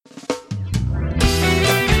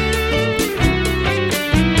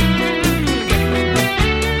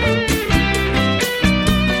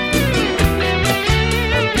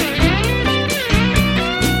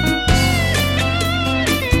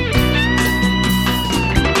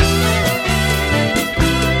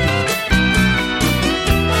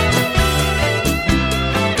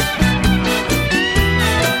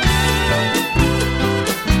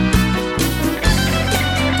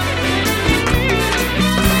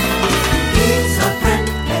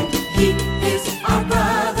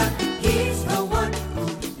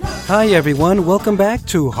Hi everyone, welcome back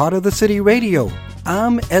to Heart of the City Radio.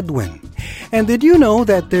 I'm Edwin. And did you know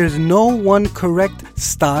that there's no one correct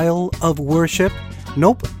style of worship?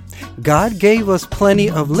 Nope. God gave us plenty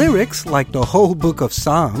of lyrics like the whole book of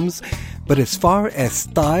Psalms, but as far as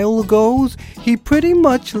style goes, he pretty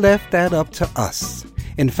much left that up to us.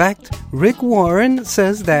 In fact, Rick Warren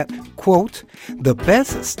says that, quote, "The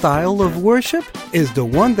best style of worship is the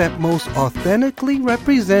one that most authentically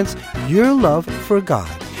represents your love for God,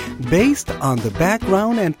 based on the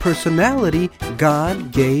background and personality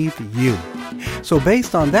God gave you." So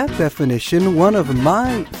based on that definition, one of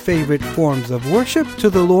my favorite forms of worship to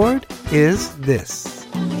the Lord is this.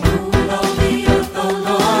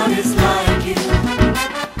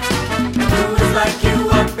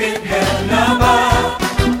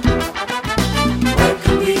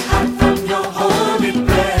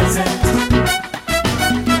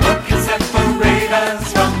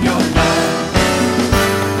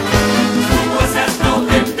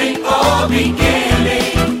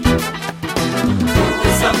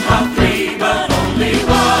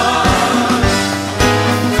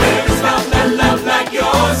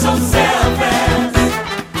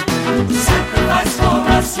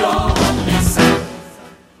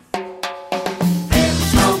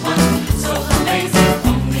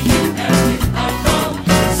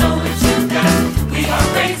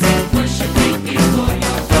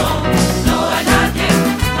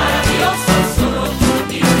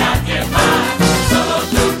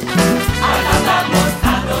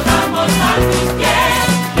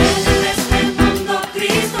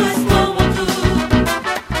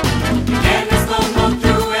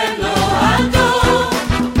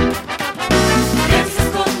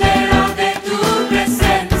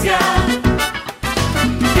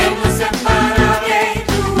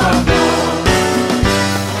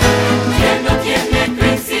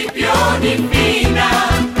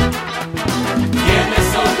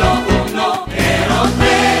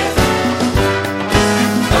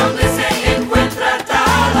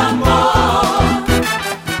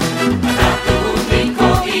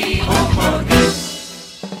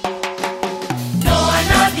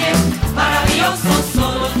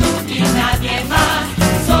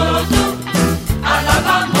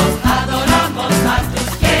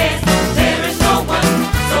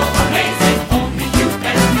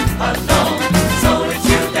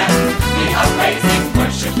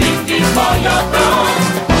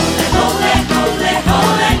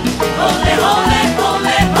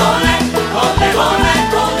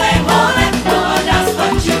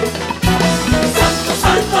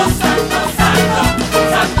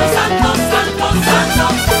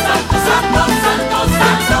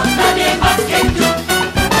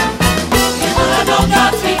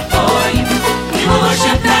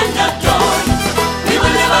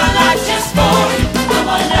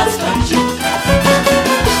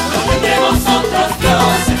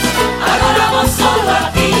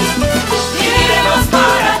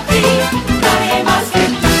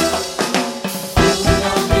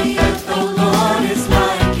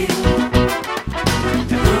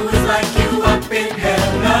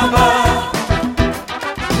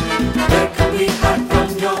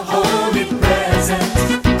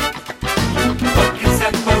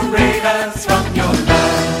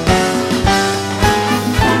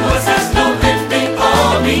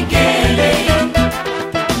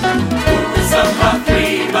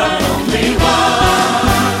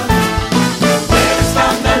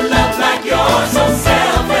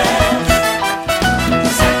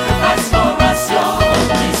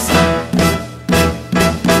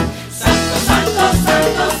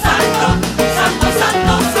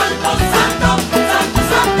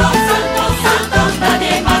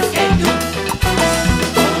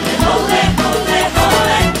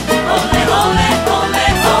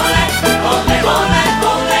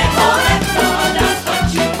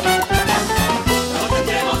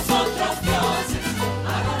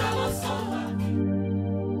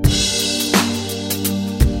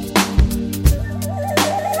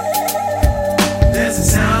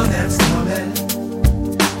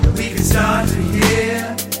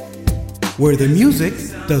 Where the music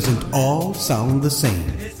doesn't all sound the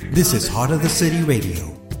same. This is Heart of the City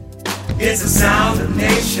Radio. It's the sound of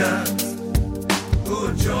nations who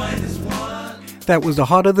have joined as one. That was the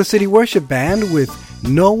Heart of the City Worship Band with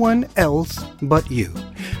No One Else But You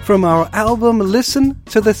from our album Listen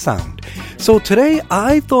to the Sound. So today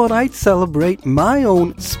I thought I'd celebrate my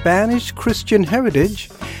own Spanish Christian heritage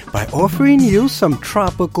by offering you some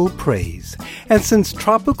tropical praise. And since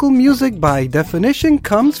tropical music by definition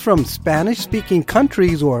comes from Spanish-speaking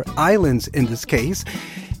countries or islands in this case,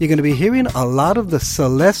 You're going to be hearing a lot of the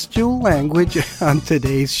celestial language on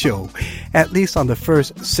today's show, at least on the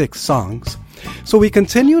first 6 songs. So we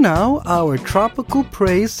continue now our tropical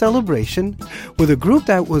praise celebration with a group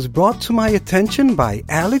that was brought to my attention by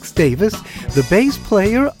Alex Davis, the bass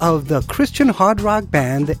player of the Christian hard rock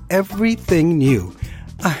band Everything New.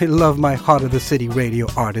 I love my Heart of the City radio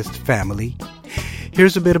artist family.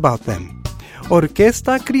 Here's a bit about them.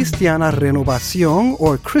 Orquesta Cristiana Renovación,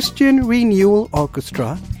 or Christian Renewal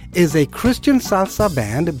Orchestra, is a Christian salsa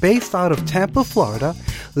band based out of Tampa, Florida,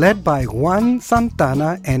 led by Juan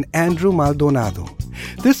Santana and Andrew Maldonado.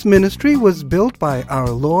 This ministry was built by our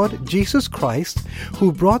Lord Jesus Christ,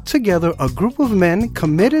 who brought together a group of men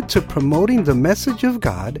committed to promoting the message of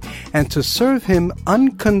God and to serve Him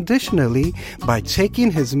unconditionally by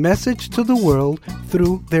taking His message to the world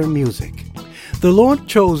through their music. The Lord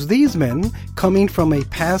chose these men, coming from a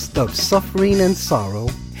past of suffering and sorrow,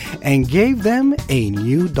 and gave them a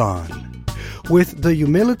new dawn. With the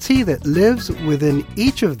humility that lives within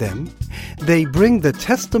each of them, they bring the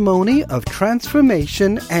testimony of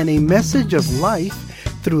transformation and a message of life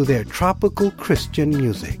through their tropical Christian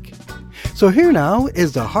music. So here now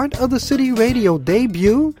is the Heart of the City radio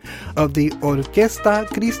debut of the Orquesta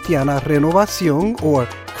Cristiana Renovación, or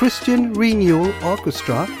Christian Renewal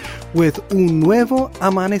Orchestra, with Un Nuevo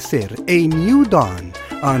Amanecer, a new dawn,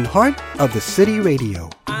 on Heart of the City Radio.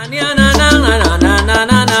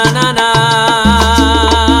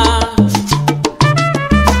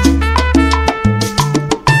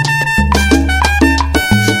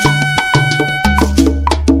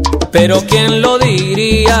 Pero quién lo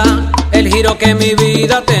diría, el giro que mi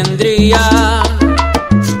vida tendría,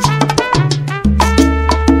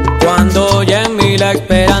 cuando ya en mí la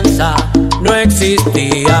esperanza no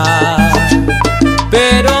existía.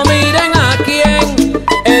 Pero miren a quién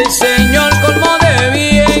el Señor colmó de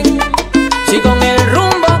bien, si con el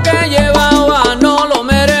rumbo que llevaba no lo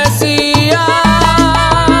merecía.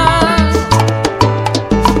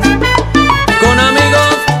 Con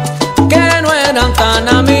amigos que no eran tan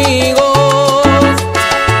amigos,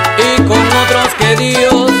 y con otros que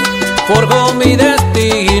Dios forjó mi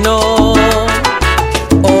destino.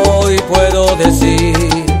 Hoy puedo decir,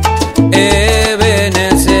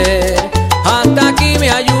 hasta aquí me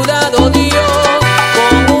ha ayudado Dios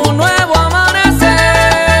con un nuevo amanecer.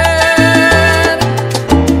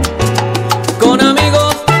 Con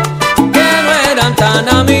amigos que no eran tan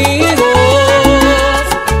amigos,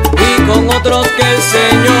 y con otros que el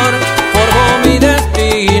Señor forjó mi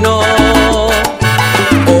destino.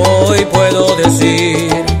 Hoy puedo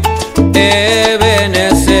decir,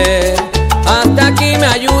 Ebenezer, hasta aquí me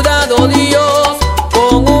ha ayudado Dios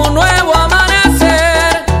con un nuevo amanecer.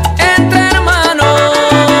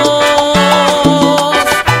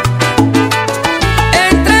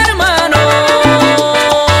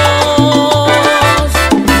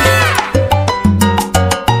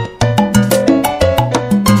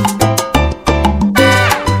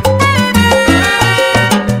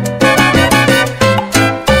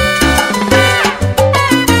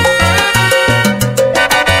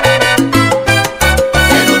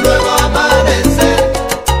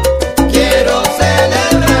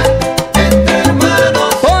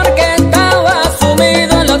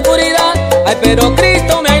 Pero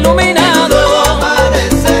Cristo me ha iluminado.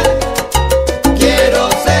 Quiero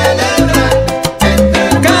celebrar este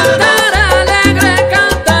Cantar alegre,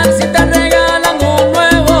 cantar si te regalan un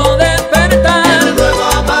nuevo despertar. el nuevo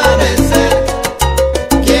amanecer.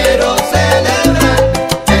 Quiero celebrar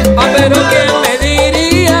este Pero quién me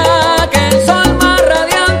diría que el sol más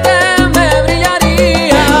radiante me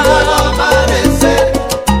brillaría. el nuevo amanecer.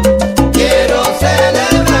 Quiero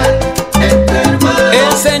celebrar este hermano.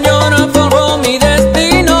 El Señor forjó mi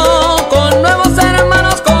destino con nuevos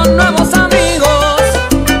hermanos, con nuevos amigos.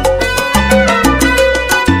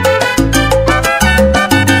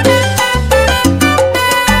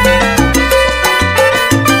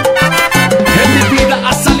 En mi vida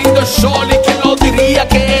ha salido el sol, y quién lo diría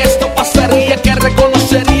que esto pasaría, que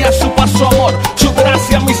reconocería su paso, amor, su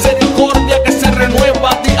gracia, misericordia que se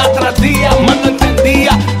renueva día tras día. Más no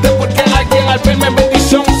entendía de por qué alguien al verme en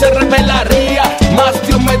bendición se rebelaría. Más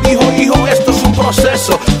Dios me dijo, hijo, esto es un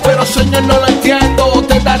proceso, pero Señor, no lo entiendo,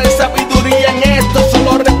 te daré sabiduría en esto.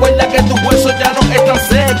 Solo recuerda que tus huesos ya no están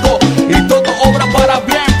secos, y todo obra para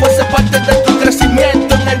bien, pues es parte de tu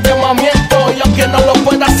crecimiento en el llamamiento. Y aunque no lo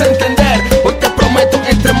puedas entender, hoy te prometo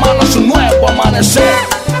entre manos un nuevo amanecer.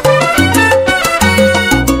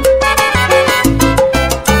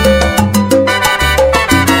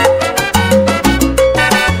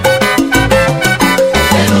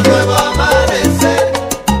 En un nuevo amanecer.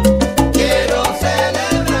 Quiero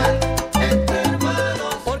celebrar entre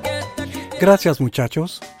hermanos. Gracias,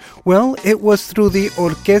 muchachos. Well, it was through the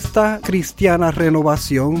Orquesta Cristiana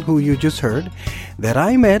Renovación, who you just heard, that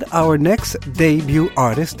I met our next debut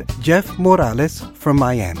artist, Jeff Morales from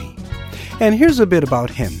Miami. And here's a bit about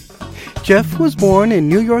him. Jeff was born in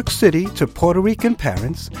New York City to Puerto Rican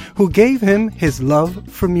parents who gave him his love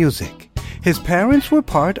for music. His parents were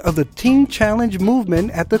part of the Teen Challenge movement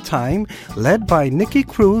at the time, led by Nicky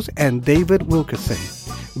Cruz and David Wilkerson.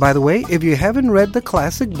 By the way, if you haven't read the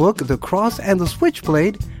classic book, The Cross and the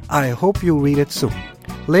Switchblade, I hope you'll read it soon.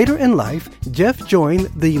 Later in life, Jeff joined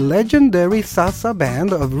the legendary salsa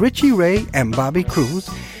band of Richie Ray and Bobby Cruz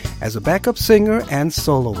as a backup singer and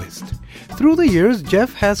soloist. Through the years,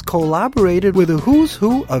 Jeff has collaborated with a who's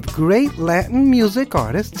who of great Latin music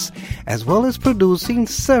artists, as well as producing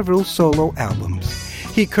several solo albums.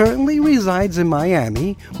 He currently resides in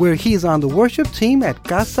Miami, where he's on the worship team at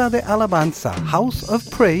Casa de Alabanza, House of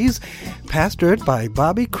Praise, pastored by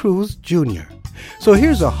Bobby Cruz Jr. So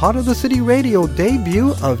here's a Heart of the City Radio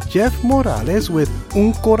debut of Jeff Morales with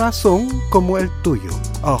Un Corazón Como El Tuyo,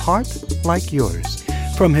 A Heart Like Yours,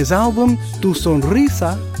 from his album Tu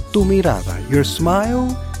Sonrisa, Tu Mirada, Your Smile,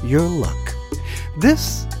 Your Luck.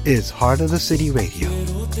 This is Heart of the City Radio.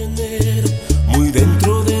 Quiero tener muy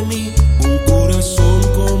dentro de mí un corazón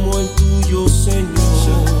como el tuyo, Señor.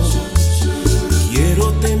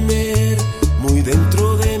 Quiero tener muy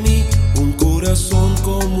dentro de mí un corazón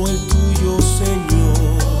como el tuyo,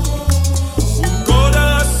 Señor. Un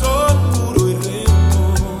corazón puro y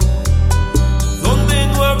recto, donde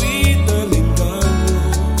no habita el engaño.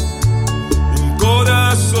 Un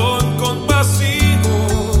corazón compasivo,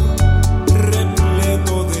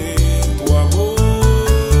 repleto de tu amor.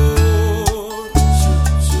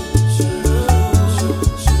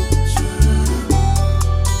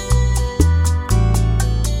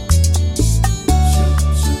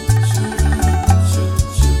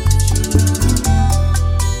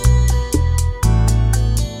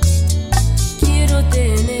 Quiero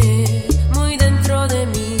tener muy dentro de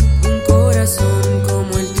mí un corazón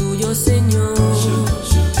como el tuyo, Señor.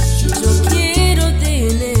 Yo quiero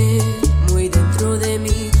tener muy dentro de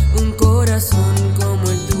mí un corazón como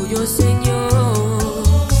el tuyo, Señor.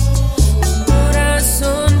 Un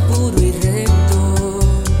corazón puro y recto,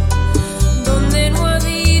 donde no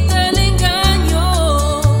habita el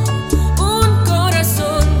engaño. Un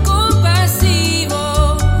corazón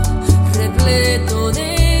compasivo, repleto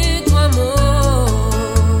de tu amor.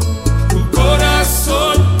 Un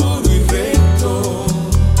corazón puro y recto,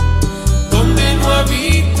 donde no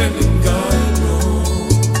habita el engaño.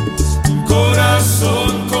 Un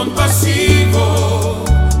corazón compasivo,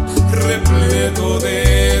 repleto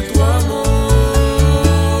de tu amor.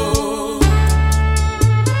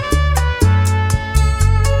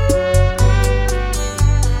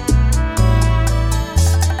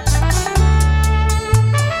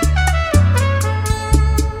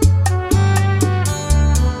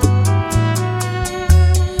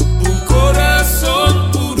 Un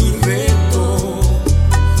corazón puro y recto,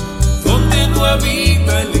 donde no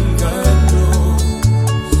habita el engaño.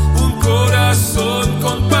 Un corazón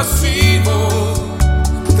compasivo,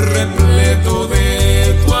 repleto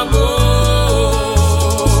de tu amor.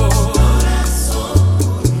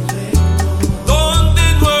 Donde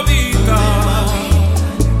no habita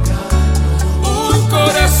un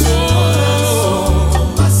corazón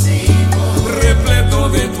compasivo, repleto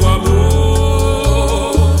de tu amor.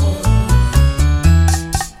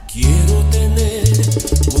 Quiero tener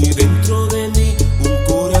muy dentro de mí un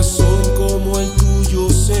corazón como el tuyo,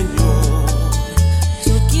 Señor.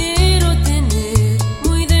 Yo quiero tener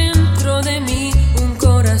muy dentro de mí un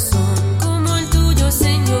corazón como el tuyo,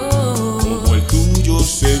 Señor. Como el tuyo,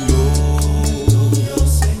 Señor.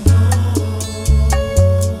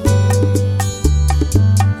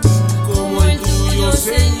 Como el tuyo,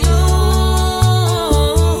 Señor.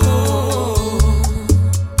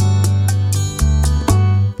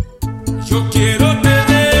 Yo quiero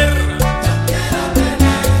tener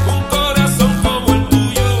un corazón como el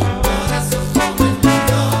tuyo.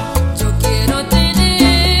 Yo quiero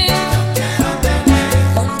tener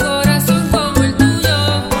un corazón como el tuyo.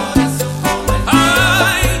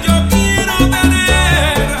 Ay, yo quiero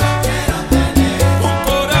tener un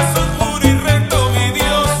corazón puro y recto, mi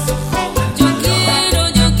Dios. Yo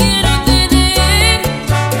quiero tener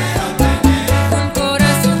un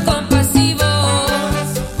corazón compasivo.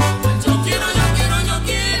 Yo quiero tener.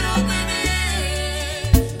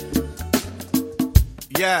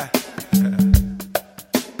 Yeah.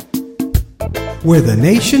 Where the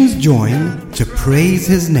nations join to praise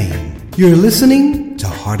his name. You're listening to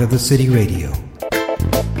Heart of the City Radio.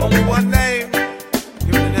 Only one name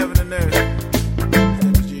given in heaven and earth. His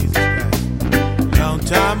name is Jesus Christ.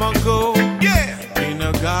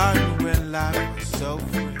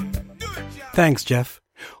 Thanks, Jeff.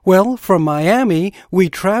 Well, from Miami, we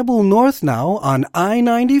travel north now on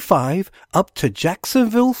I-95 up to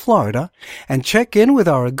Jacksonville, Florida, and check in with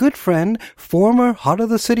our good friend, former Heart of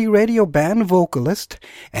the City Radio Band vocalist,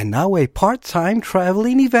 and now a part-time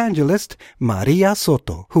traveling evangelist, Maria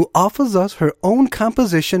Soto, who offers us her own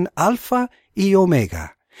composition, Alpha y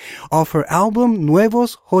Omega, off her album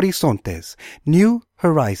Nuevos Horizontes, New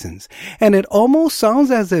Horizons. And it almost sounds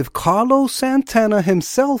as if Carlos Santana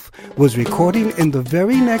himself was recording in the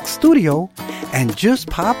very next studio and just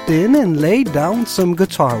popped in and laid down some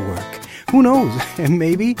guitar work. Who knows? And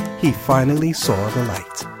maybe he finally saw the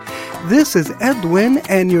light. This is Edwin,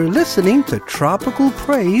 and you're listening to Tropical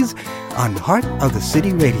Praise on Heart of the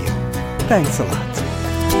City Radio. Thanks a lot.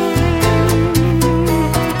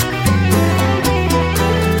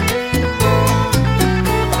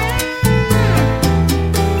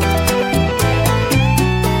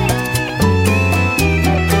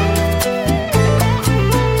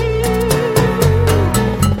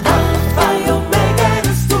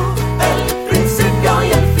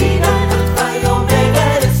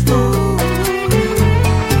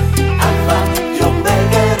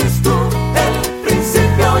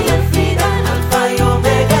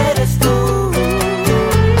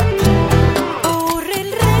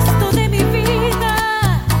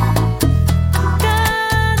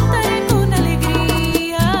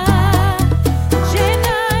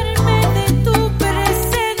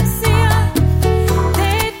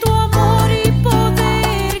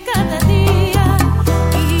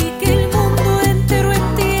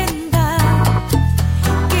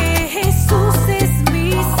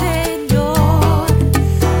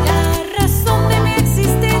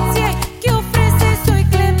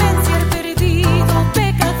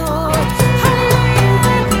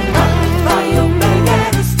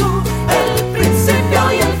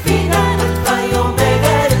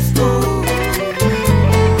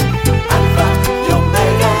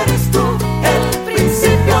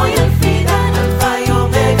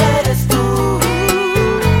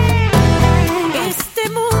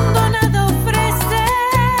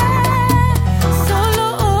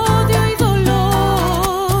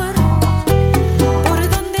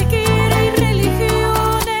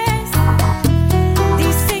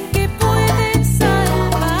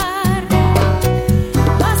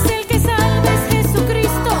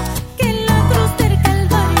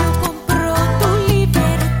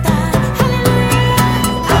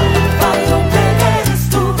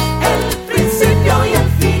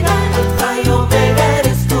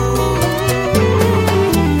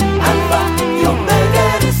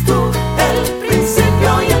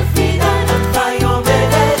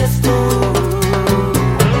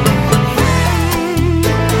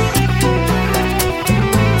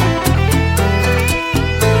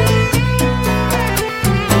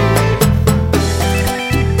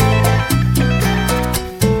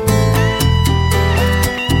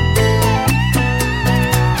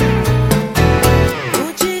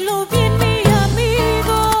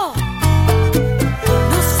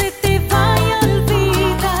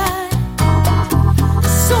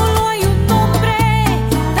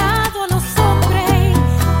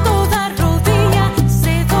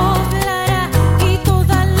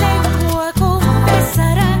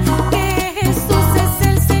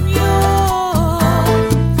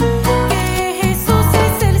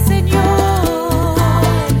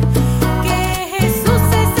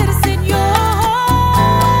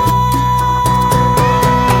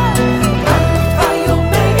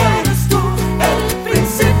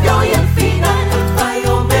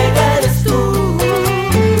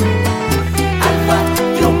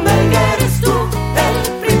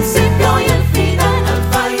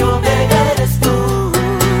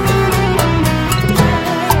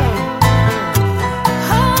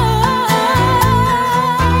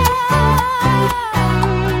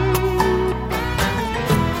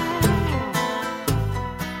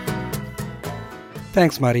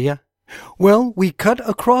 Thanks, Maria. Well, we cut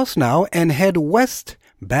across now and head west,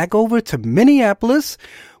 back over to Minneapolis,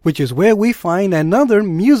 which is where we find another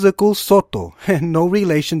musical Soto, and no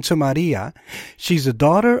relation to Maria. She's the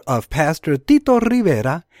daughter of Pastor Tito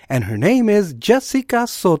Rivera, and her name is Jessica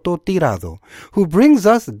Soto Tirado, who brings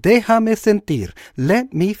us Déjame Sentir,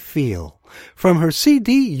 Let Me Feel. From her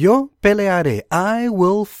CD, Yo Pelearé, I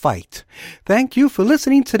Will Fight. Thank you for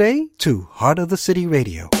listening today to Heart of the City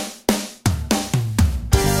Radio.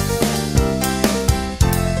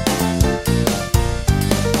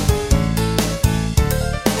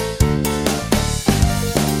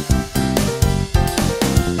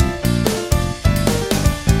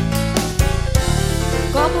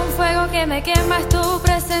 Me quema es tu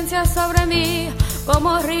presencia sobre mí,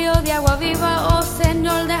 como río de agua viva. Oh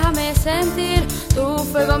Señor, déjame sentir, tu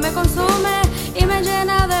fuego me consume y me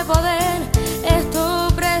llena de poder. Es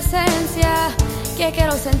tu presencia que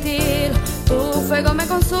quiero sentir, tu fuego me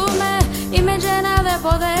consume y me llena de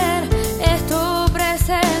poder. Es tu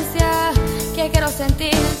presencia que quiero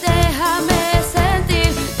sentir, déjame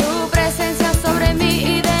sentir tu presencia sobre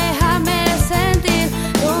mí y déjame sentir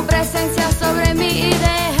tu presencia sobre mí y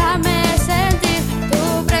déjame sentir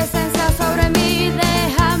tu presencia sobre mí y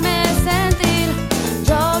déjame sentir.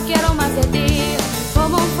 Yo quiero más de ti,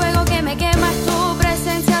 como un fuego que me quema, es tu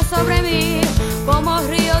presencia sobre mí, como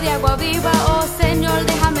río de agua viva. Oh Señor,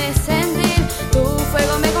 déjame sentir, tu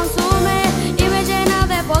fuego me consume y me llena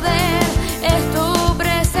de poder. Es tu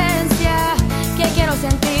presencia que quiero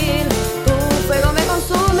sentir, tu fuego me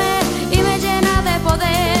consume y me llena de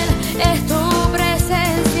poder. Es tu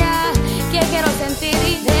presencia que quiero sentir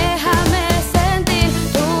y déjame sentir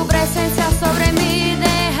tu presencia sobre mí,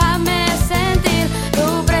 déjame sentir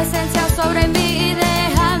tu presencia sobre mí,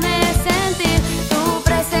 déjame sentir tu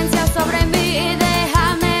presencia sobre mí,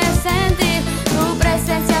 déjame sentir tu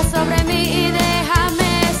presencia sobre mí,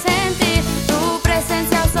 déjame sentir tu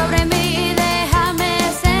presencia sobre mí, déjame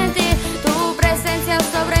sentir tu presencia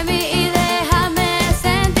sobre mí, déjame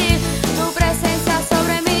sentir tu presencia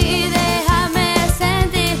sobre mí, déjame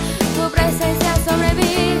sentir tu presencia sobre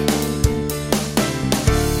mí.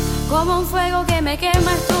 Como un fuego que me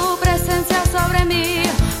quema, es tu presencia sobre mí,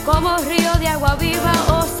 como río de agua viva.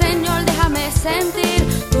 Oh Señor, déjame sentir,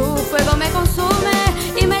 tu fuego me consume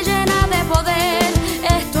y me llena de poder.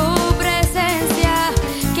 Es tu presencia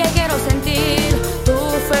que quiero sentir, tu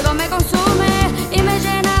fuego me consume y me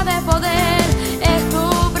llena de poder. Es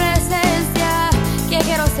tu presencia que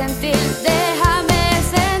quiero sentir, déjame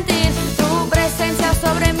sentir tu presencia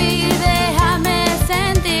sobre mí, déjame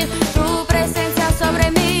sentir tu presencia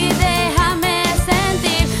sobre mí, déjame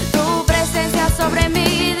sentir tu presencia sobre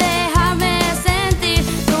mí, déjame sentir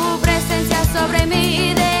tu presencia sobre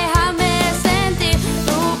mí, déjame sentir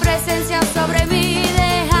tu presencia sobre mí,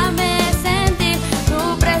 déjame sentir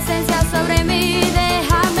tu presencia sobre mí,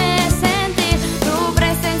 déjame sentir tu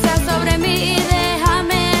presencia sobre mí,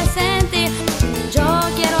 déjame sentir. Yo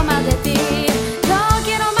quiero más de ti, yo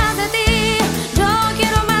quiero más de ti, yo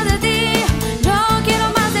quiero más de ti, yo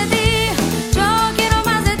quiero más de ti, yo quiero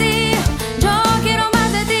más de ti, yo quiero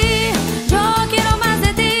más de ti, yo quiero más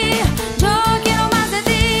de ti, yo quiero más de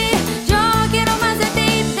ti, yo quiero más de ti.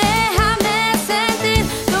 Déjame sentir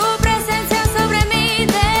tu presencia sobre mí,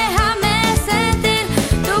 déjame sentir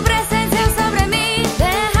tu presencia sobre mí,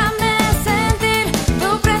 déjame sentir tu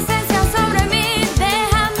presencia sobre mí,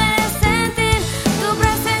 déjame sentir tu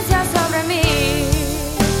presencia sobre mí.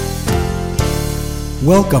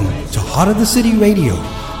 Welcome to Heart of the City Radio,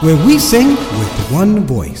 where we sing with one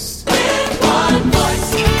voice.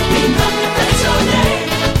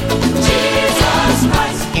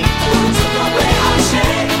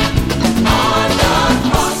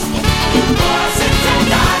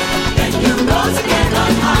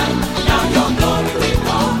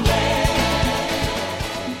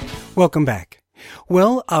 Welcome back.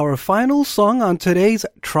 Well, our final song on today's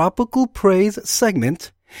Tropical Praise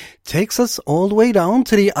segment takes us all the way down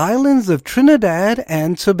to the islands of Trinidad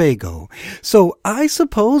and Tobago. So I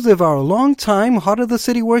suppose if our longtime Heart of the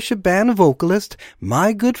City Worship Band vocalist,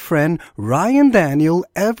 my good friend Ryan Daniel,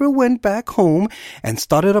 ever went back home and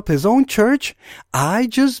started up his own church, I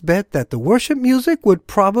just bet that the worship music would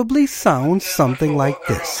probably sound something like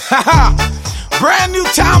this. Brand new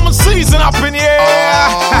time and season up in here.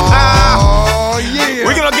 Oh, yeah.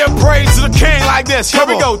 We're gonna give praise to the King like this. Here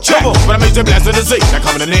we go. Check. But I made you blessed is he that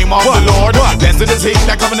come in the name of the Lord. Blessed is he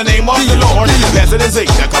that come in the name of the Lord. Blessed is he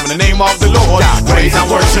that come in the name of the Lord. Praise and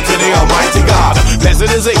worship to the Almighty God. Blessed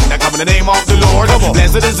is he that come in the name of the Lord.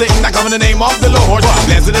 Blessed is he that come in the name of the Lord.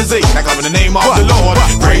 Blessed is he that come in the name of the Lord.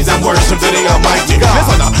 Praise and worship to the Almighty God.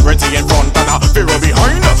 Listen up, ready in front and a fear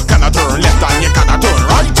behind. Can I turn left and you cannot turn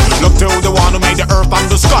right? Look to the one who made the earth and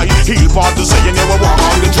the sky. He'll part the sea and you will walk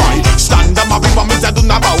on the dry. Stand up, my people, means I do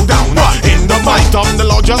not bow down. In the might of the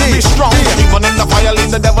Lord, just be strong. Even in the fire,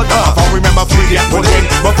 in the devil, remember free and put in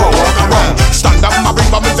before walk around. Stand up, my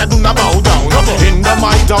people, means I do not bow down. In the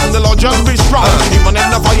might of the Lord, just be strong. Even in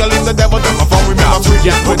the fire, in the devil, remember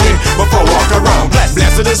free and put in before walk around.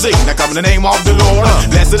 Blessed is he that come in the name of the Lord.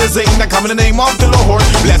 Blessed is he that come in the name of the Lord.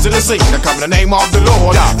 Blessed is he that come in the name of the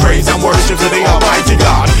Lord. Praise and worship to the Almighty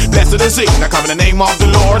God. Blessed is he that come in the name of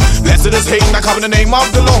the Lord. Blessed is he that come in the name of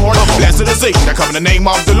the Lord. Blessed is he that come in the name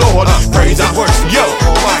of the Lord. Praise and worship. Yo,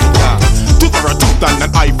 oh my God. Tooth for a tooth and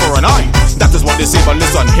an eye for an eye. That is what deceiver,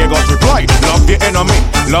 listen, here God's reply. Love your enemy,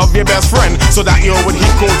 love your best friend, so that you when he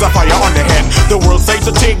calls a fire on the head. The world says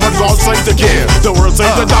to take, but God says to give. The world says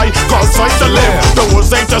to die, God says to live. The world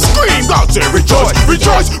says to scream, God says rejoice,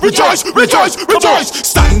 rejoice, rejoice, rejoice, rejoice.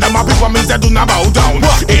 Stand up, my people, means they do not bow down.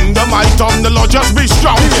 In the might of the Lord, just be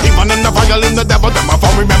strong. Even in the fire, in the devil, them my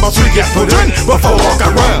phone, remember to get put in before walk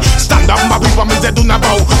around. Stand up, my people, means they do not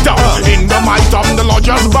bow down. In the might of the Lord,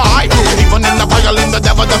 just buy. Even in the fire, in the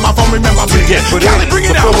devil, them my phone, remember to get put in. Bring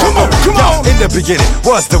it out, come on, come on. In the beginning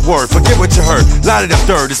was the word, forget what you heard. Line it up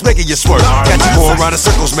third, it's making you swerve. Got you going around in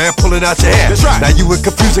circles, man, pulling out your hair. Now you in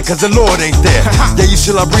confusion cause the Lord ain't there. Yeah, you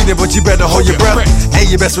still are breathing, but you better hold your breath. And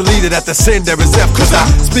you best believe it at the sin there is death. Cause I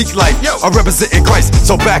speak life, I'm representing Christ.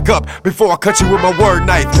 So back up before I cut you with my word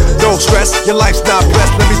knife. No stress, your life's not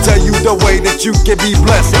blessed. Let me tell you the way that you can be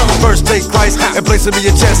blessed. First take Christ and place him in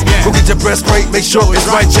your chest. Go get your breastplate, make sure it's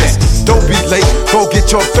righteous. Don't be late, go get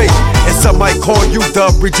your faith. And some might call you the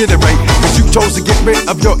regenerate, cause you chose to get rid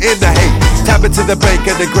of your inner hate. Tap into the bank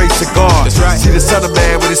and the grace of God. See the Son of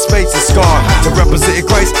Man with his face is scarred. To represent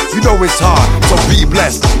Christ, you know it's hard. So be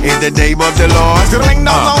blessed in the name of the Lord. Ring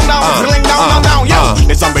down, yo.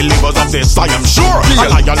 It's unbelievers of this, I am sure. A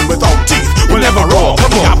lion without teeth will never roar.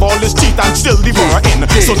 He have all his teeth and still devour in.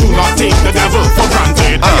 So do not take the devil for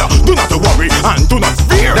granted. Do not worry and do not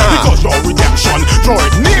fear, because your redemption draw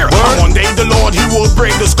it near. And one day the Lord, he will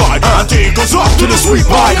break the sky and take us up to the sweet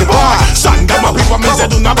by and by. Stand up, my people, means they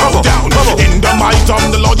do not bow down. In the might of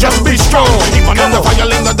the Lord, just be strong. Even in the fire,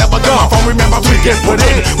 in the devil, them my phone, remember to get put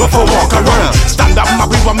in before walk around. Stand up, my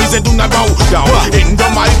people, means they do not bow down. In the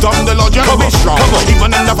might of the Lord, just be strong.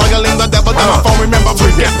 Even in the fire, in the devil, them my phone, remember to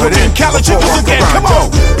get put in. Cali chickens again, come on.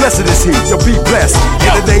 Blessed is he, you'll be blessed.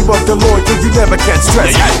 In the name of the Lord, till you never get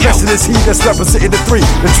stressed. Blessed is he that's representing the three,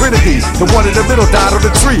 the Trinity. The one in the middle died on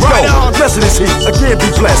the tree. Yo, blessed is he, again be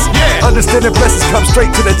blessed. Understand that blessings come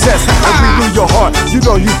straight to the chest. And renew your heart, you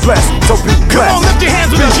know you blessed. So be blessed. Come on, lift your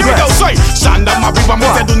hands with us, here we go, say. Stand up, my people,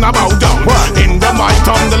 means they do not bow down. In the might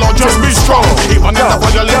of the Lord, just be strong. Even in the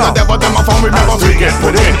fire, in the devil, them my phone, remember to get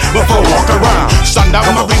put in before walk around. Stand up,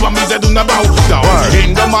 my people, means they do not bow down.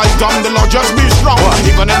 In the might of the Lord, just be strong.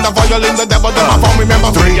 Even in the fire, in the devil, them my phone, remember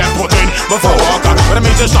to get put in before walk around. But I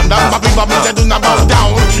mean, stand up, my people, means they do not bow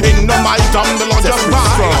down. In the might of the Lord, just be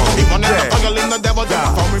strong. Even in the fire, in the devil, them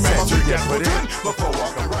my phone, remember to get put in before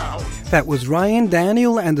walk around. That was Ryan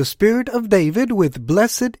Daniel and the Spirit of David with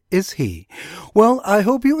Blessed is He. Well, I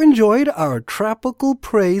hope you enjoyed our tropical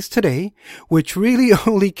praise today, which really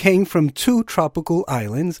only came from 2 tropical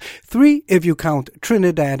islands, 3 if you count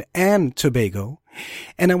Trinidad and Tobago.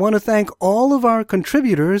 And I want to thank all of our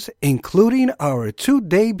contributors, including our 2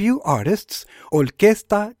 debut artists,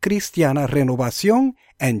 Orquesta Cristiana Renovación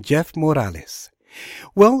and Jeff Morales.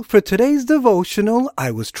 Well, for today's devotional,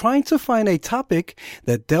 I was trying to find a topic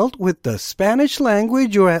that dealt with the Spanish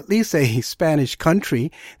language, or at least a Spanish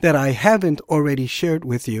country that I haven't already shared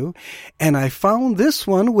with you. And I found this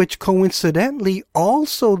one, which coincidentally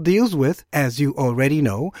also deals with, as you already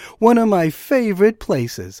know, one of my favorite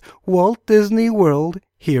places, Walt Disney World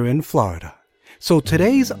here in Florida. So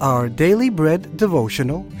today's Our Daily Bread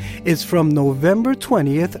devotional is from November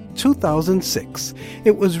 20th, 2006.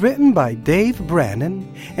 It was written by Dave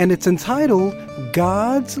Brannon, and it's entitled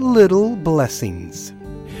God's Little Blessings.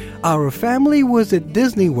 Our family was at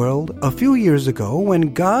Disney World a few years ago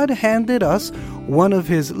when God handed us one of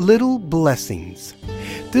his little blessings.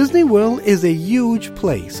 Disney World is a huge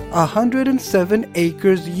place, 107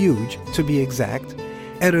 acres huge to be exact.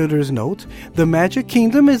 Editor's note, the Magic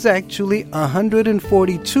Kingdom is actually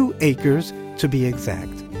 142 acres to be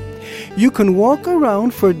exact. You can walk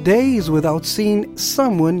around for days without seeing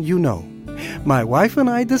someone you know. My wife and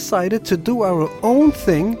I decided to do our own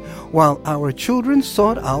thing while our children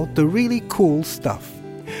sought out the really cool stuff.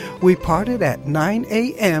 We parted at 9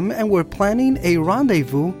 a.m. and were planning a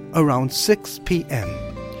rendezvous around 6 p.m.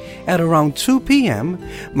 At around 2 p.m.,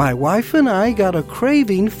 my wife and I got a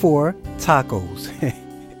craving for tacos.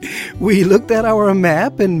 We looked at our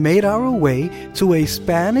map and made our way to a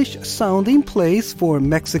Spanish-sounding place for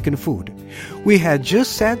Mexican food. We had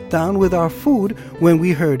just sat down with our food when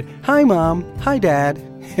we heard, "Hi, Mom. Hi, Dad."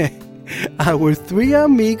 Our 3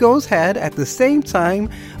 amigos had at the same time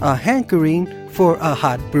a hankering for a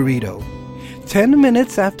hot burrito. 10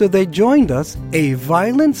 minutes after they joined us, a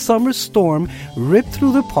violent summer storm ripped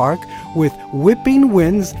through the park with whipping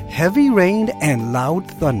winds, heavy rain, and loud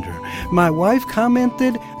thunder. My wife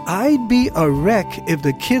commented, "I'd be a wreck if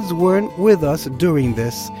the kids weren't with us during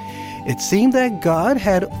this." It seemed that God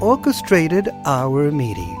had orchestrated our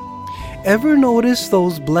meeting. Ever notice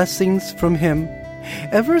those blessings from Him?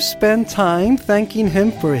 Ever spend time thanking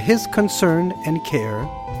Him for His concern and care?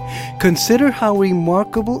 Consider how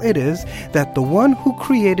remarkable it is that the one who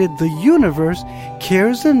created the universe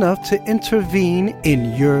cares enough to intervene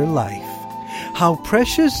in your life. How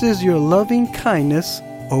precious is your loving kindness,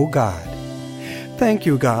 O God. Thank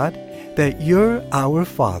you, God, that you're our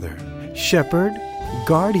Father, Shepherd,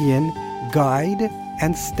 Guardian, Guide,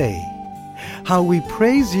 and Stay. How we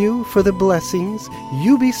praise you for the blessings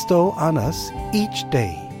you bestow on us each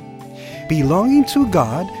day. Belonging to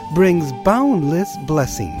God brings boundless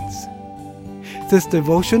blessings. This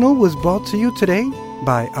devotional was brought to you today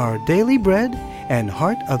by Our Daily Bread and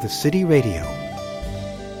Heart of the City Radio.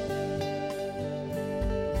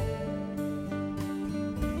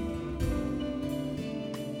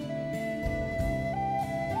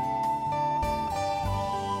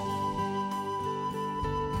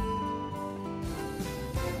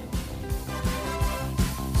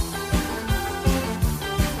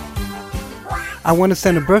 I want to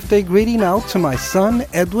send a birthday greeting out to my son,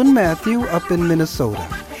 Edwin Matthew, up in Minnesota.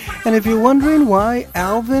 And if you're wondering why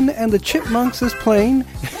Alvin and the Chipmunks is playing,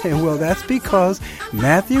 well, that's because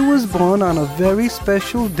Matthew was born on a very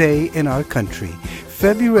special day in our country,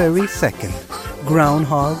 February 2nd,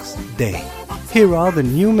 Groundhog's Day. Here are the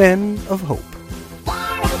New Men of Hope.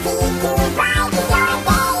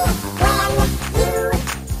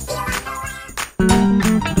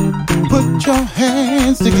 Put your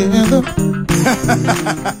hands together.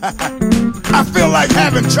 I feel like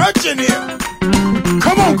having church in here.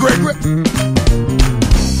 Come on, Gregory.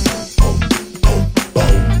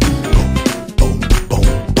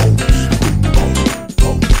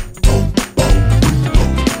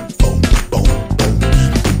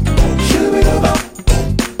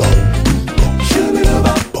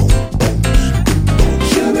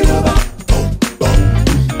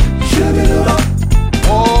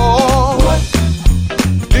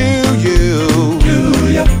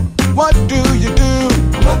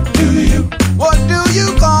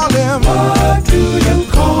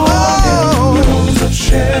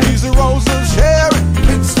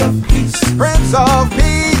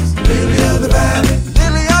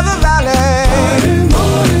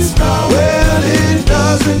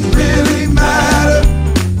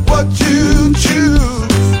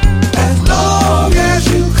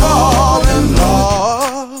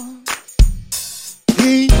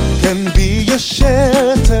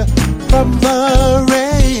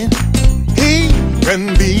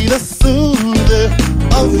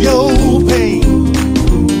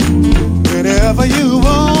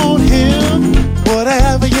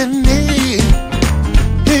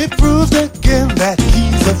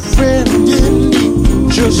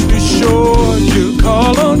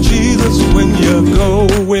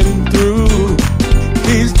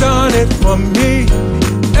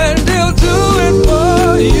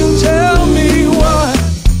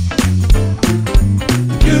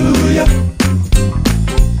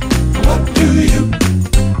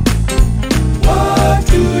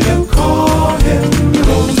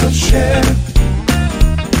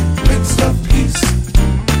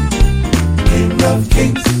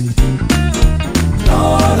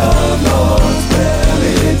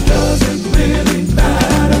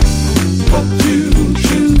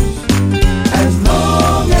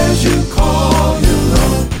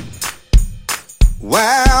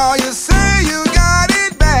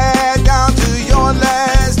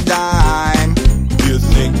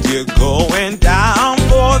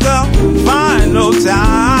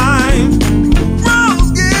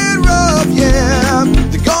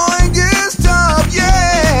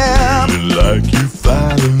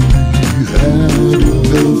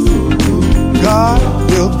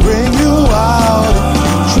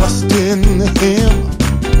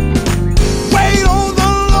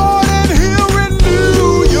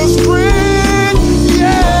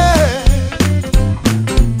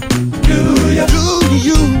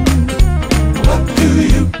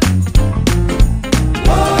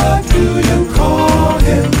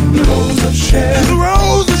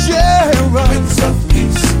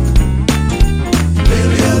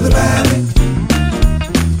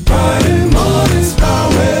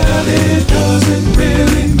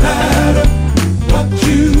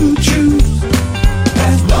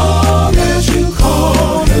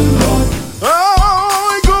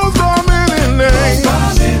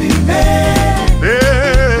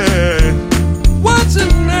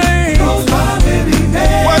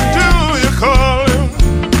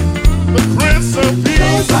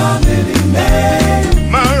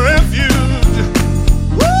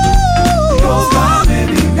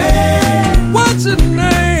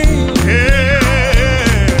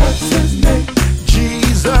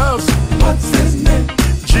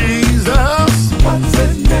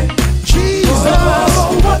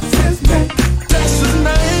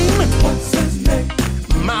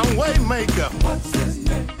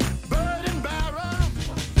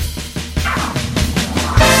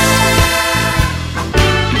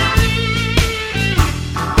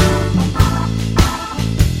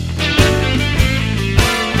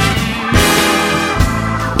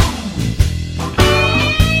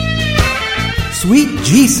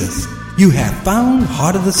 Jesus, you have found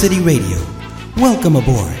Heart of the City Radio. Welcome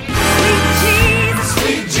aboard.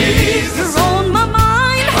 Sweet Jesus, you're on my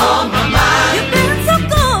mind. on my mind. You've been so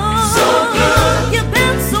good. So good. You've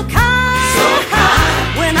been so kind. So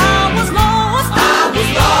kind. When I was lost. I was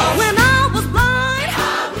lost. When I was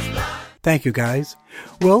blind. Thank you, guys.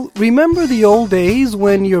 Well, remember the old days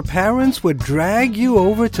when your parents would drag you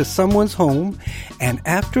over to someone's home, and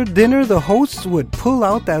after dinner the hosts would pull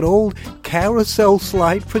out that old carousel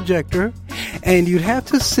slide projector, and you'd have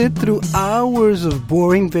to sit through hours of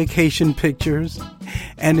boring vacation pictures?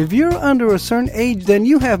 And if you're under a certain age, then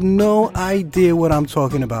you have no idea what I'm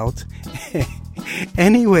talking about.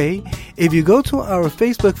 Anyway, if you go to our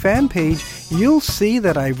Facebook fan page, you'll see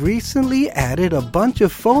that I've recently added a bunch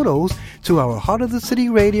of photos to our Heart of the City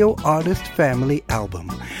Radio Artist Family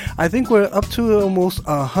album. I think we're up to almost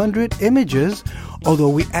 100 images, although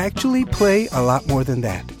we actually play a lot more than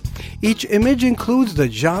that. Each image includes the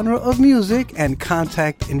genre of music and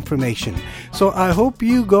contact information. So I hope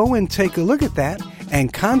you go and take a look at that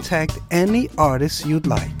and contact any artists you'd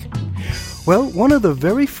like. Well, one of the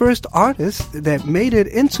very first artists that made it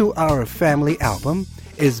into our family album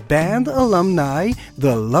is band alumni,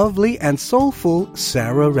 the lovely and soulful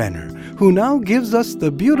Sarah Renner, who now gives us the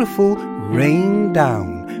beautiful Rain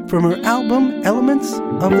Down from her album Elements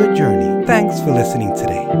of the Journey. Thanks for listening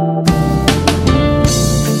today.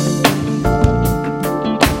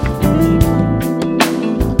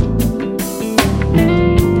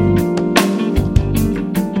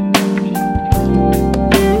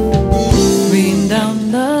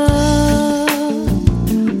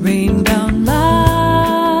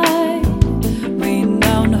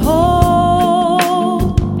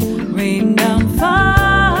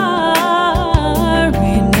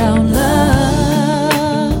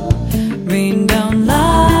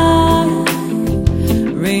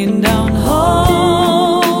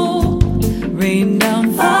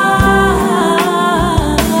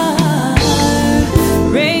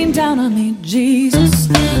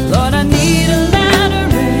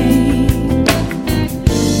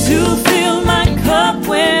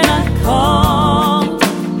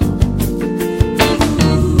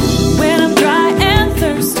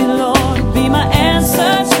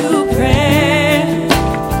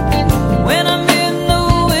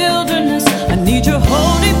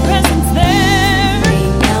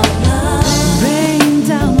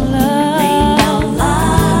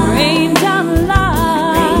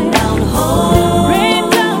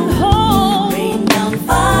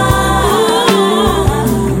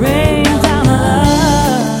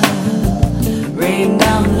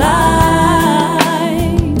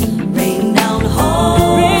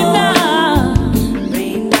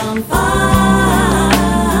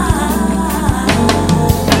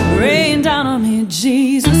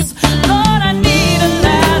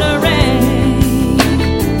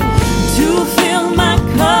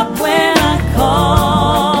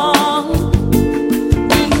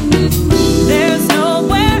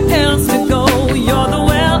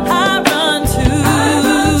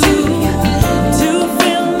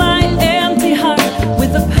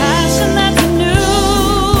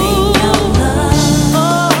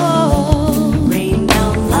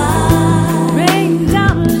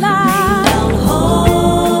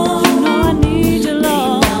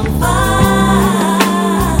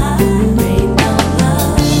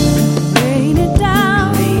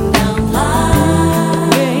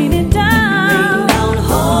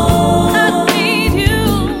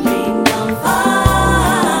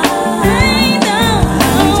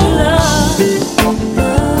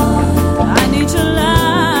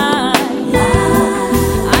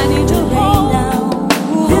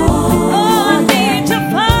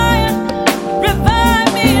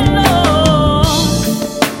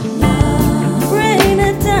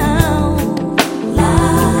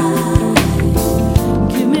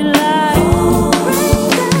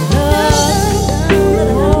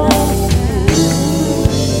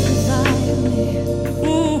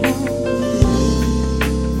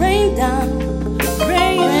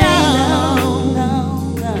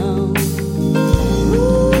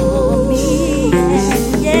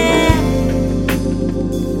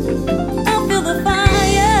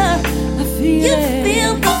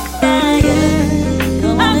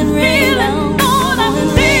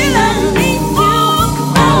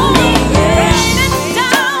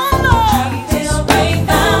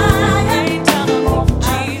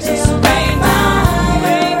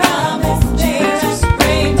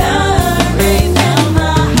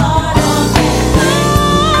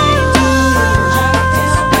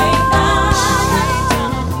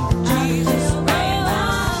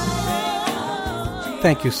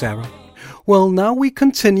 Thank you, Sarah. Well, now we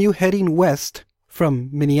continue heading west from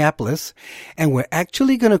Minneapolis, and we're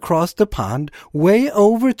actually going to cross the pond way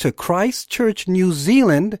over to Christchurch, New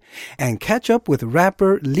Zealand, and catch up with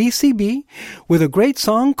rapper Lisi B with a great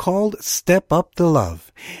song called Step Up the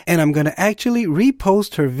Love. And I'm going to actually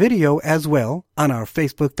repost her video as well on our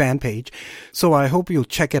Facebook fan page, so I hope you'll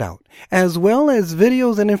check it out, as well as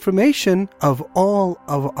videos and information of all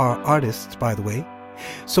of our artists, by the way.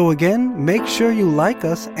 So again, make sure you like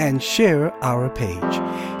us and share our page.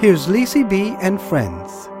 Here's Lisi B and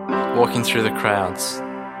friends. Walking through the crowds,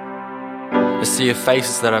 a sea of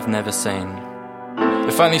faces that I've never seen.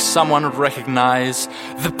 If only someone would recognize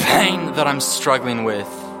the pain that I'm struggling with.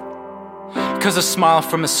 'Cause a smile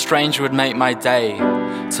from a stranger would make my day.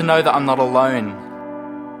 To know that I'm not alone.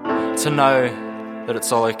 To know that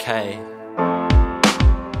it's all okay.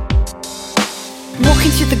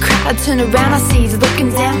 Walking through the crowd, I turn around, I see he's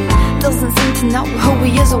looking down. Doesn't seem to know who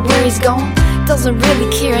he is or where he's gone. Doesn't really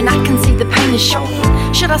care and I can see the pain is showing.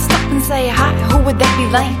 Should I stop and say hi, or would that be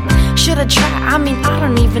lame? Should I try, I mean I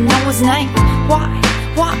don't even know his name. Why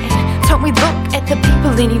don't we look at the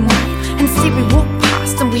people anymore? And see we walk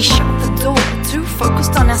past and we shut the door. Too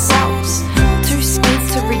focused on ourselves, too scared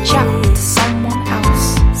to reach out to someone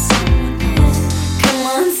else. Come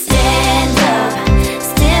on, stand up,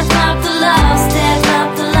 step up the love, step up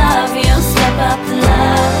the love, you step up the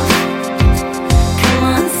love. Come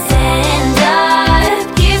on, stand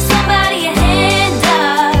up, give somebody a hand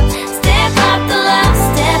up. Step up the love,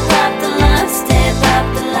 step up the love, step up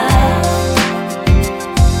the love.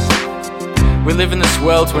 We live in this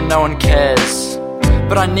world where no one cares,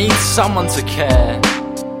 but I need someone to care.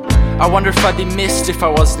 I wonder if I'd be missed if I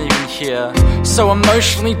wasn't even here. So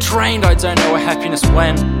emotionally drained, I don't know where happiness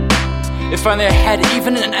went. If only I had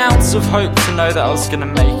even an ounce of hope to know that I was gonna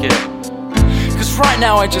make it. 'Cause right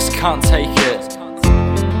now I just can't take it.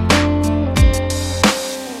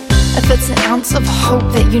 If it's an ounce of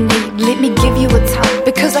hope that you need, let me give you a tug,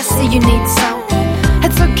 because I see you need some.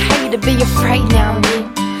 It's okay to be afraid now and then.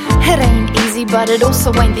 It ain't easy, but it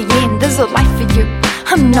also ain't the end. There's a life for you.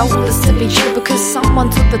 I know this to be true because someone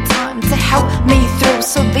took the time to help me through.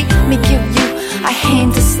 So let me give you a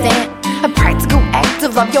hand to stand, a practical act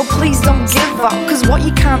of love. Yo, please don't give up, 'cause what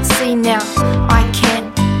you can't see now, I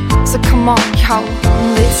can. So come on, yo,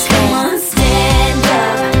 let's stand. Come on, stand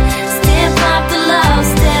up, step up the love,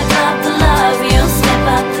 step up the love, you step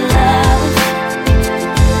up the love.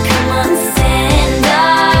 Come on, stand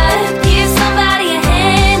up, give somebody a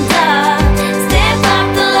hand up. Step up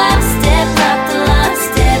the love, step up the love,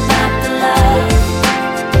 step up the love.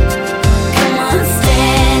 Come on,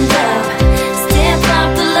 stand up, step up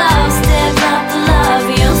the love, step up the love,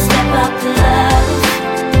 you step up the love.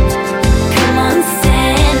 Come on,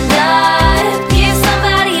 stand up, give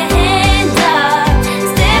somebody a hand up.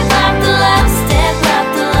 Step up the love, step up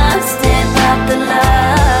the love, step up the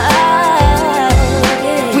love.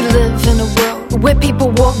 We live in a world where people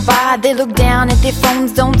walk by, they look down at their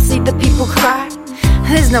phones, don't see the people cry.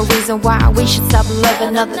 There's no reason why we should stop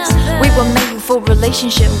loving others. We were made for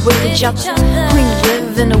relationship with each other. We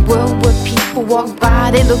live in a world where people walk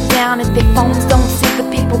by, they look down at their phones, don't see the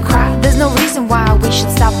people cry. There's no reason why we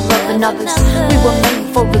should stop loving others. We were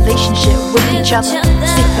made for relationship with each other.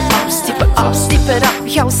 Step it up, step it up, step it up,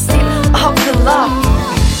 yo, step up the love.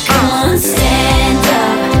 Come on, stand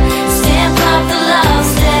up, step up the love,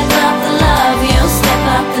 step up the love, you step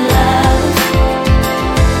up the love.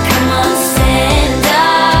 Come on, stand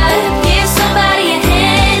up, give somebody a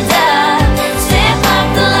hand up. Step up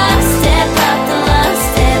the love, step up the love,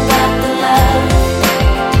 step up the love.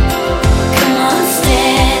 Come on,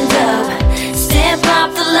 stand up, step up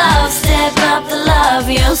the love, step up the love,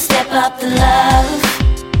 you step up the love.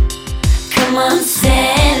 Come on,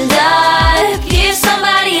 stand up, give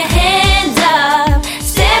somebody a hand up.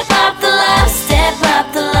 Step up the love, step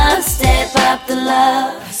up the love, step up the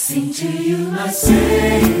love. I sing to you, my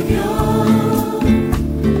Savior.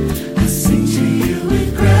 I sing to you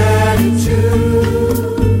with gratitude.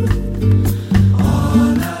 All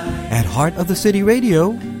night. At Heart of the City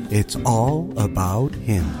Radio, it's all about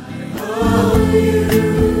Him.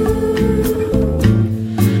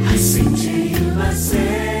 I sing to you, my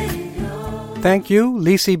Savior. Thank you,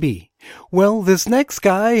 Lisi B. Well, this next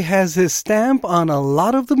guy has his stamp on a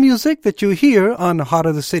lot of the music that you hear on Heart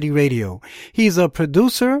of the City Radio. He's a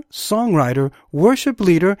producer, songwriter, worship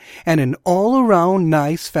leader, and an all-around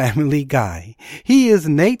nice family guy. He is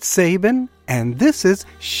Nate Saban, and this is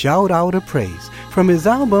Shout Out a Praise from his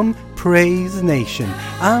album Praise Nation.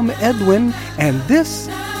 I'm Edwin, and this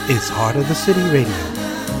is Heart of the City Radio.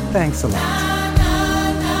 Thanks a lot.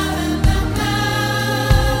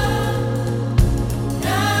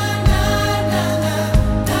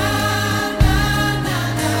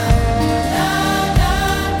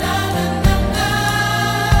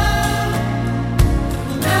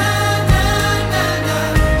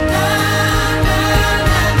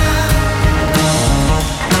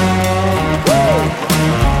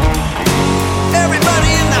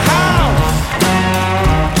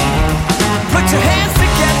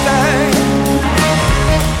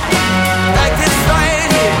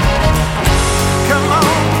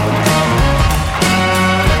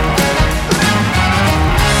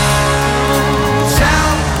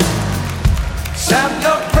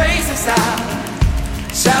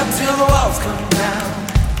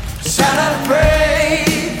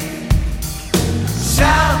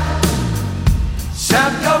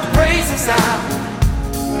 out.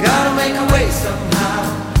 Gotta make a way somehow.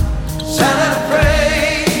 Shout out a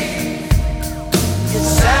praise.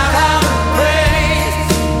 Shout out a praise.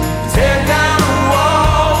 Tear down a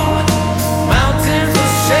wall. Mountains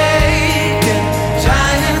will shake and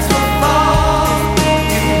giants will fall. You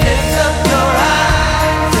lift up your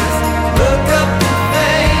eyes, just look up in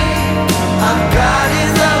faith. Our God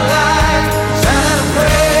is alive. Shout out a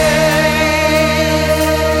praise.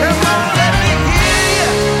 Come on, let me hear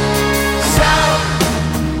you. Shout,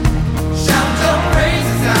 shout your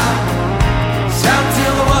praises out. Shout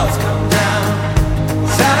till the walls come down.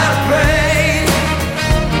 Shout out a praise.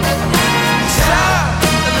 Shout a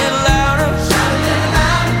little louder. Shout a little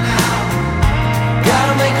louder now.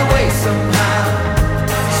 Gotta make a way somehow.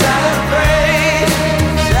 Shout out a praise.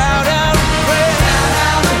 Shout out a praise. Shout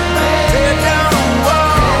out a praise. Tear down the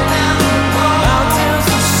wall. Mountains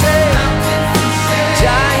will shake.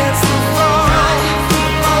 Giants will fall.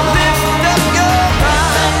 Lift up your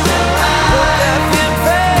eyes. Look up in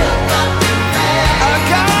faith. Our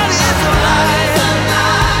God is alive.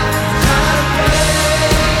 Shout out a praise.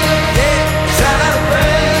 Yeah, shout out a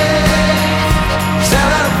praise.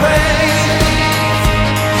 Shout out a praise.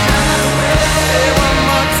 Shout out a praise. Say it one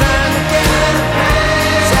more time again.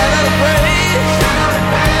 Shout out a praise. Shout out a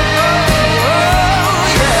praise.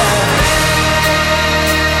 Oh yeah.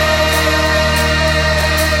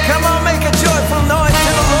 Come on, make a joyful noise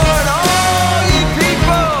to the Lord, all ye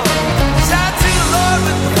people. Shout to the Lord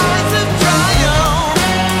with the voice of triumph.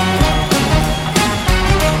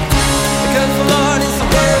 Because the Lord is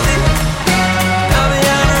worthy of the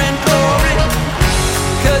honor and glory.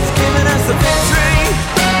 Because He's given us the victory.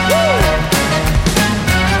 Woo!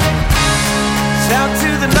 Shout to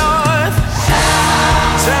the north.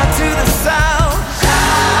 Shout to the south.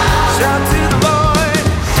 Shout to the Lord.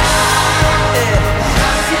 Yeah.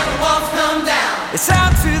 Shout till the walls come down.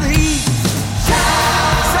 Shout to the east.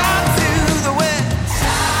 Shout to the west.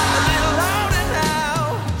 A little louder now.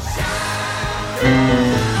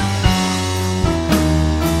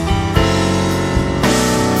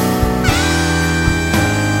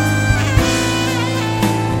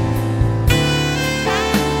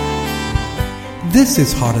 This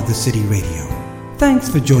is Heart of the City Radio. Thanks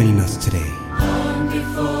for joining us today. Long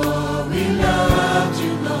before we loved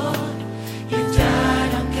you, Lord, you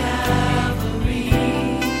died on Calvary.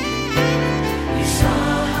 You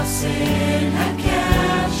saw how sin had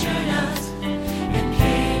captured us and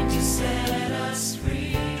came to set us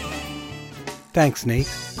free. Thanks, Nate.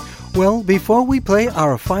 Well, before we play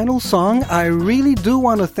our final song, I really do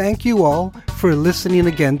want to thank you all for listening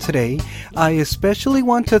again today. I especially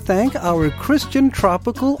want to thank our Christian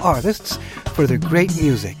tropical artists for their great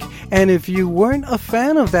music. And if you weren't a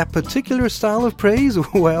fan of that particular style of praise,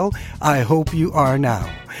 well, I hope you are now.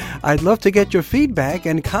 I'd love to get your feedback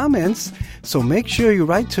and comments, so make sure you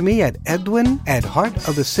write to me at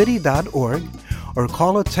edwin@heartofthecity.org or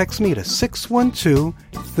call or text me to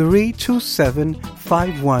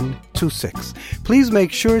 612-327-5126. Please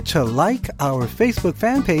make sure to like our Facebook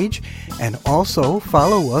fan page and also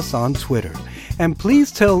follow us on Twitter. And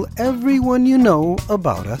please tell everyone you know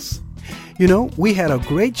about us. You know, we had a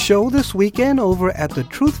great show this weekend over at the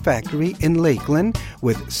Truth Factory in Lakeland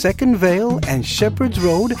with Second Vale and Shepherd's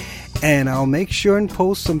Road, and I'll make sure and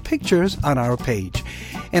post some pictures on our page.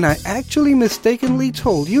 And I actually mistakenly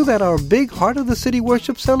told you that our big Heart of the City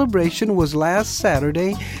worship celebration was last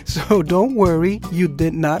Saturday, so don't worry, you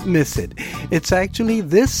did not miss it. It's actually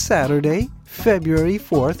this Saturday, February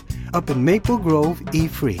 4th, up in Maple Grove,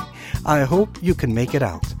 E-Free. I hope you can make it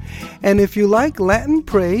out. And if you like Latin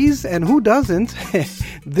praise, and who doesn't,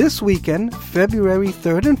 this weekend, February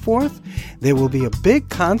 3rd and 4th, there will be a big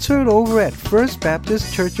concert over at First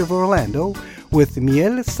Baptist Church of Orlando with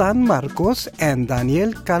Miel San Marcos and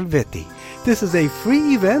Daniel Calvetti. This is a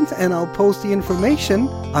free event, and I'll post the information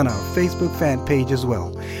on our Facebook fan page as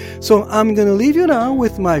well. So I'm going to leave you now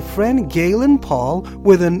with my friend Galen Paul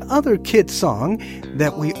with another kid song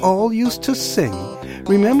that we all used to sing.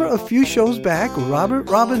 Remember a few shows back, Robert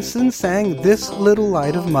Robinson sang This Little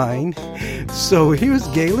Light of Mine. So here's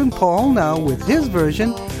Galen Paul now with his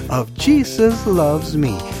version of Jesus Loves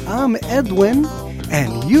Me. I'm Edwin,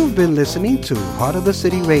 and you've been listening to Heart of the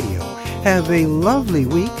City Radio. Have a lovely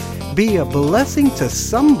week. Be a blessing to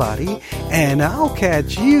somebody, and I'll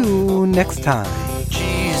catch you next time.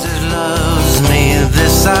 Jesus loves me,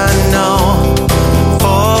 this I know,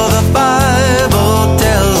 for the Bible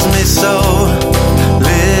tells me so.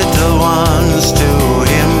 Little ones to